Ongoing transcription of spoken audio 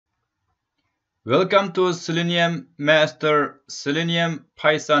Welcome to Selenium Master Selenium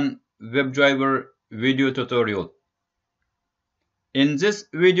Python Webdriver video tutorial. In this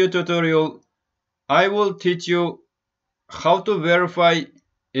video tutorial, I will teach you how to verify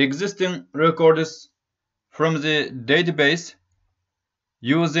existing records from the database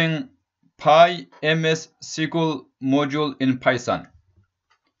using PYMSSQL module in Python.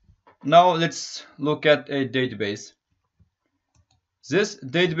 Now let's look at a database. This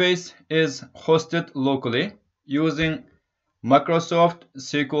database is hosted locally using Microsoft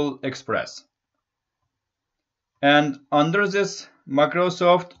SQL Express. And under this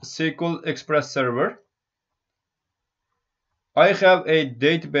Microsoft SQL Express server, I have a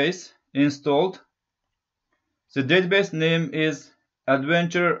database installed. The database name is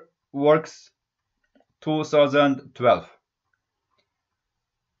AdventureWorks 2012.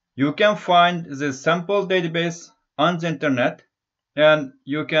 You can find the sample database on the internet, and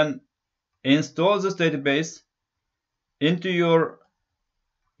you can install this database into your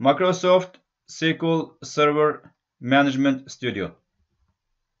Microsoft SQL Server Management Studio.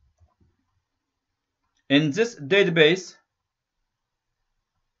 In this database,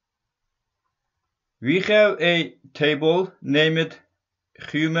 we have a table named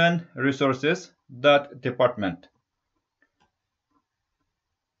Human Resources.Department.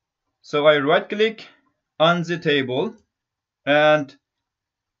 So I right-click on the table and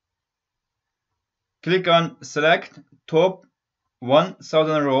click on Select Top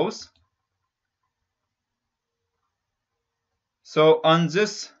 1000 Rows. So on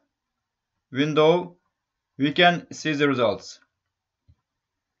this window, we can see the results.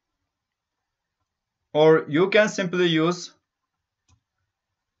 Or you can simply use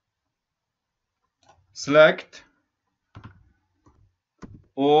Select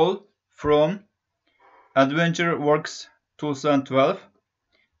All from AdventureWorks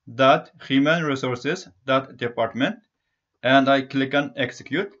 2012.humanresources.department, and I click on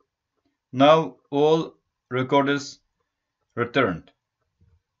Execute. Now all records returned.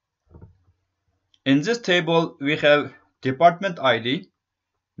 In this table, we have department ID,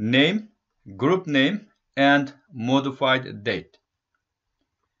 name, group name, and modified date.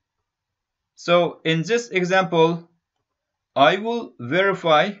 So in this example, I will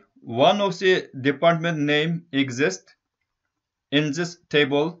verify one of the department name exists in this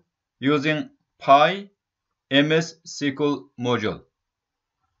table using PYMSSQL module.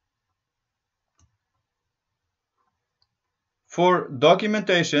 For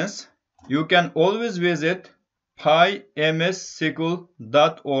documentations, you can always visit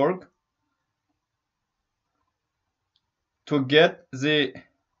pymsssql.org to get the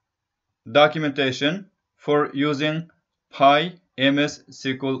documentation for using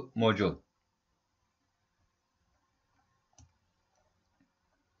PYMSSQL module.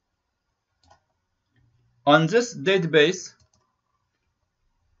 On this database,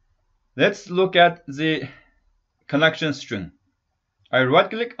 let's look at the connection string. I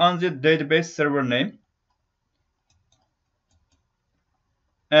right-click on the database server name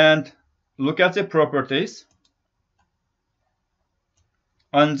and look at the properties.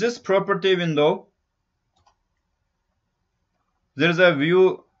 On this property window, there is a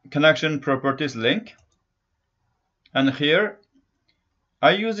View Connection Properties link. And here,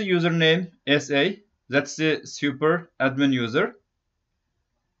 I use the username SA, that's the super admin user.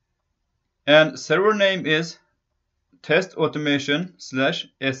 And server name is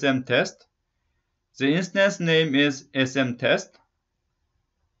testautomation/smtest. The instance name is smtest.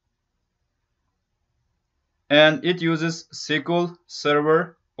 And it uses SQL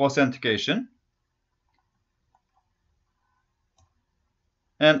Server Authentication.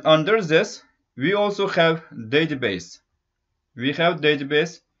 And under this, we also have database. We have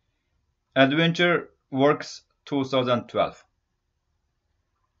database AdventureWorks 2012.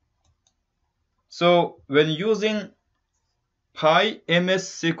 So when using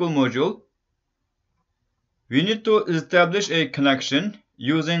PYMSSQL module, we need to establish a connection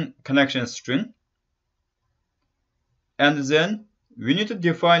using connection string. And then we need to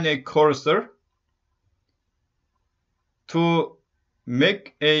define a cursor to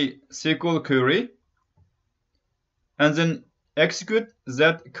make a SQL query, and then execute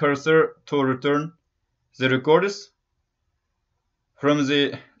that cursor to return the records from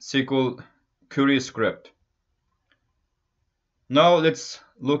the SQL query script. Now let's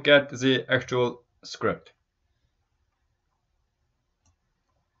look at the actual script.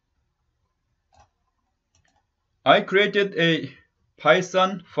 I created a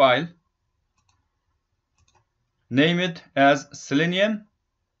Python file, name it as Selenium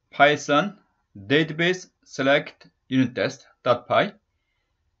Python database select unit test.py,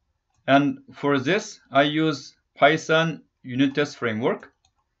 And for this, I use Python unit test framework,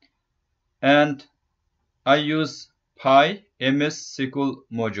 and I use PYMSSQL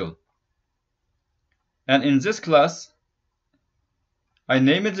module. And in this class, I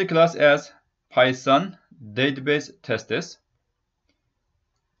named the class as Python database tests.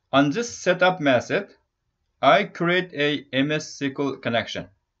 On this setup method, I create a MS-SQL connection.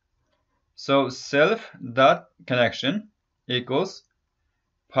 So self.connection equals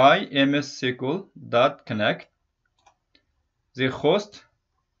PyMSSQL.connect. The host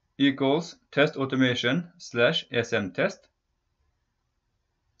equals test automation / smtest.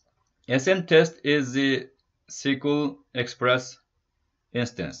 Smtest is the SQL Express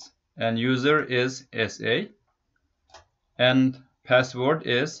instance, and user is SA, and password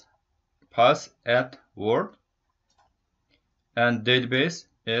is pass@word, and database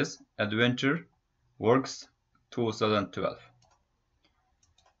is AdventureWorks 2012.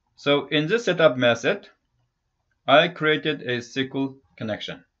 So in this setup method, I created a SQL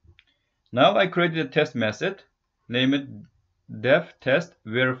connection. Now I created a test method named def test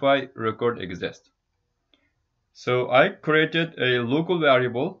verify record exists. So I created a local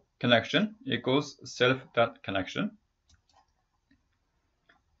variable connection equals self.connection.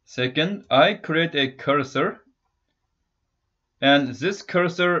 Second, I create a cursor, and this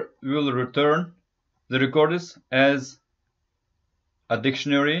cursor will return the records as a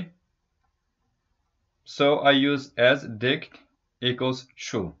dictionary. So I use as dict equals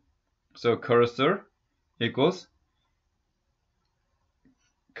true. So cursor equals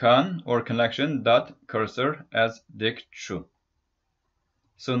con or connection dot cursor as dict true.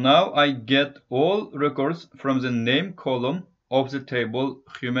 So now I get all records from the name column of the table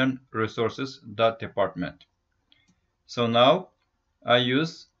human resources dot department. So now I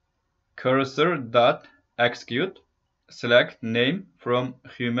use cursor dot execute select name from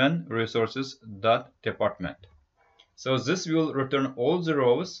human resources dot department. So this will return all the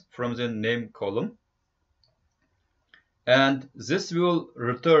rows from the name column, and this will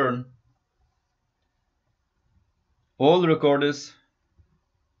return all records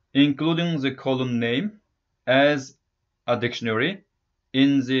including the column name as a dictionary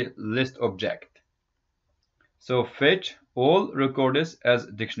in the list object. So fetch all records as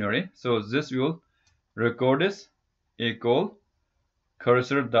dictionary. So this will records equal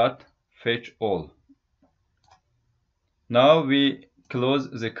cursor dot fetch all. Now we close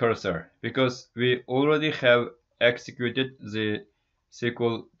the cursor because we already have executed the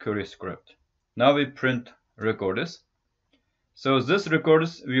SQL query script. Now we print records. So this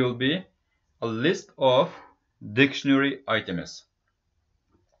records will be a list of dictionary items.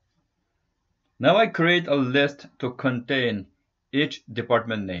 Now I create a list to contain each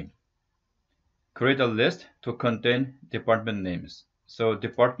department name. Create a list to contain department names. So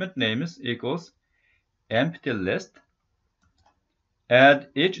department names equals empty list. Add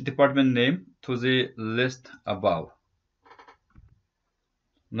each department name to the list above.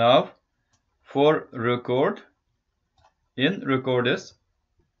 Now for record, in records,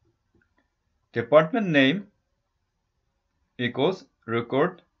 department name equals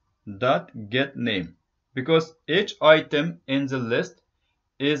record dot get name, because each item in the list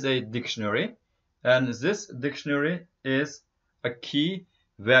is a dictionary, and this dictionary is a key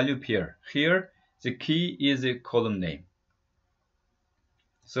value pair. Here the key is a column name.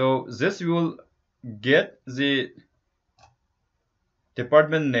 So this will get the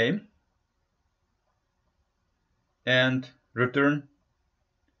department name and return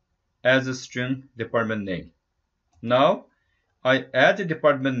as a string department name. Now I add the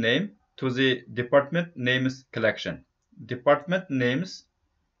department name to the department names collection. Department names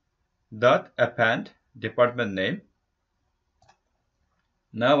dot append department name.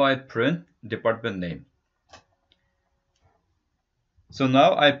 Now I print department name. So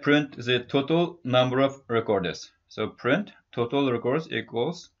now I print the total number of records. So print total records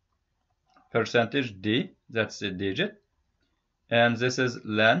equals %d, that's the digit, and this is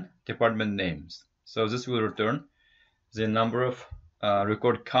len department names. So this will return the number of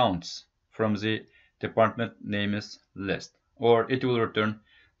record counts from the department names list, or it will return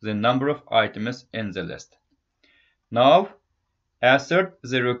the number of items in the list. Now assert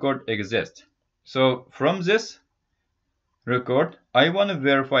the record exists. So from this record, I want to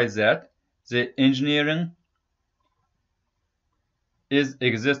verify that the engineering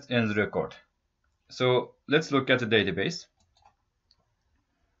exists in the record. So let's look at the database.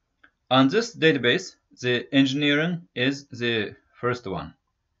 On this database, the engineering is the first one.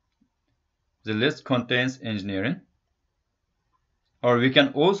 The list contains engineering, or we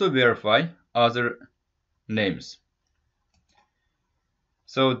can also verify other names.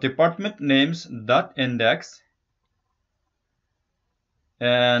 So department names dot index,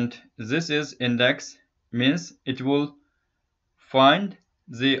 and this is index, means it will find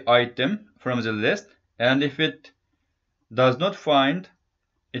the item from the list, and if it does not find,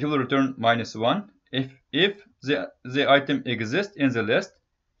 it will return -1. If the item exists in the list,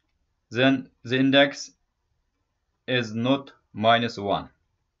 then the index is not -1.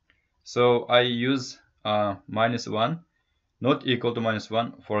 So I use -1, not equal to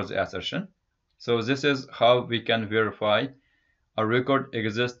 -1 for the assertion. So this is how we can verify a record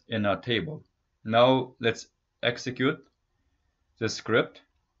exists in a table. Now let's execute the script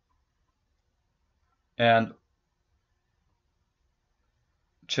and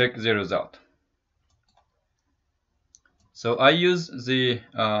check the result. So I use the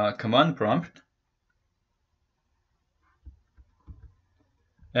command prompt,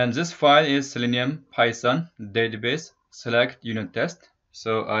 and this file is Selenium Python database select unit test.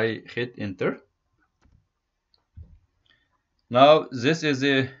 So I hit enter. Now this is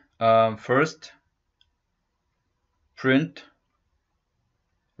the first print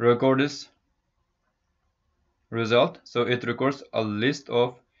records result. So it records a list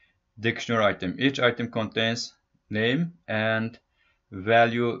of dictionary item. Each item contains name and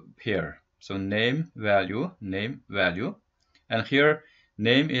value pair. So name, value, and here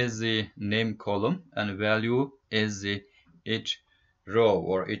name is the name column and value is the each row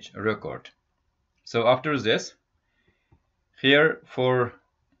or each record. So after this, here for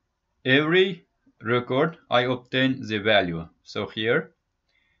every record I obtain the value. So here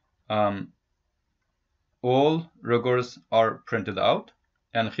all records are printed out,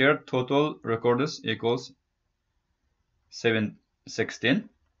 and here total records equals 716,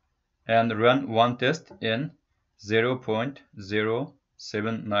 and run one test in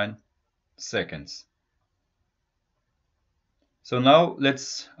 0.079 seconds. So now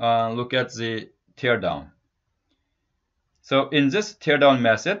let's look at the teardown. So in this teardown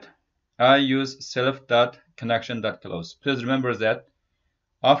method, I use self.connection.close. Please remember that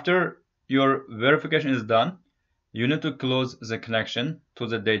after your verification is done, you need to close the connection to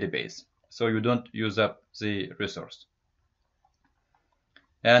the database so you don't use up the resource.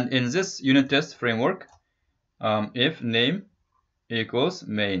 And in this unit test framework, if name equals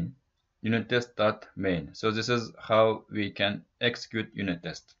main, unit test.main. So this is how we can execute unit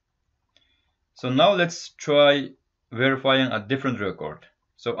test. So now let's try verifying a different record.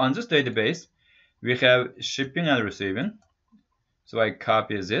 So on this database, we have shipping and receiving. So I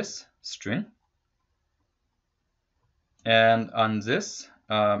copy this string, and on this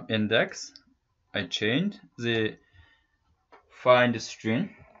index, I change the find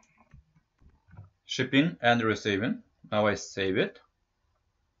string shipping and receiving. Now I save it,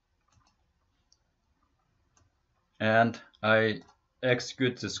 and I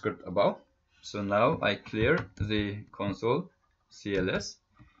execute the script above. So now I clear the console CLS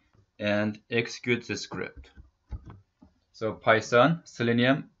and execute the script. So Python,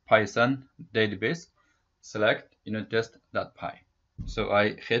 Selenium, Python database, select unit test.py. So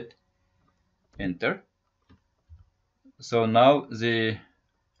I hit enter. So now the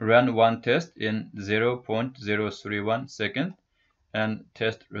run one test in 0.031 second, and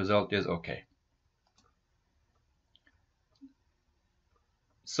test result is okay.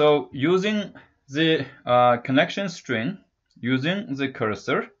 So using the connection string, using the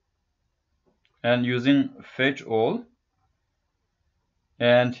cursor, and using fetch all,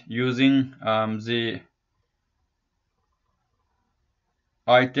 and using the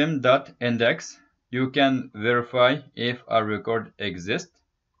item.index, you can verify if a record exists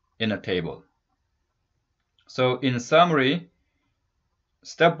in a table. So in summary,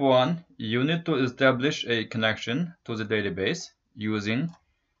 step 1, you need to establish a connection to the database using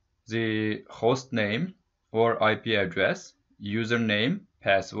the host name or IP address, username,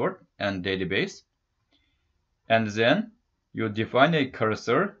 password, and database. And then you define a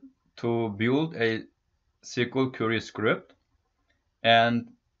cursor to build a SQL query script,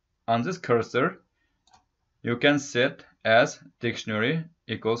 and on this cursor you can set as dictionary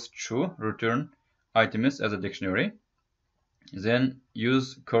equals true, return items as a dictionary. Then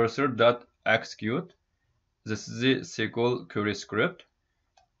use cursor.execute. This is the SQL query script.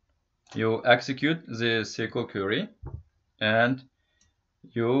 You execute the SQL query and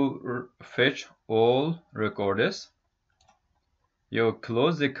you fetch all records. You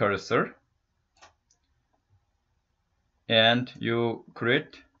close the cursor and you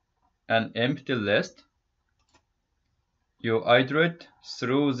create an empty list. You iterate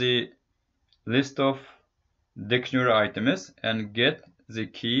through the list of dictionary items and get the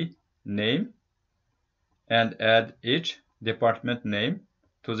key name and add each department name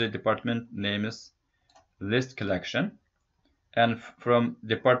to the department names list collection, and from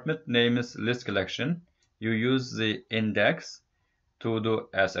department names list collection you use the index to do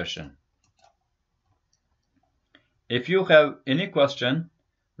assertion. If you have any question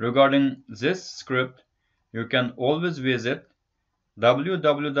regarding this script, you can always visit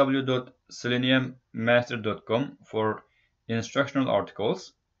www.seleniummaster.com for instructional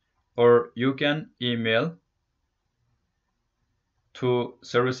articles, or you can email to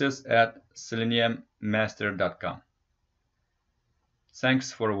services@seleniummaster.com.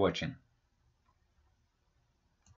 Thanks for watching.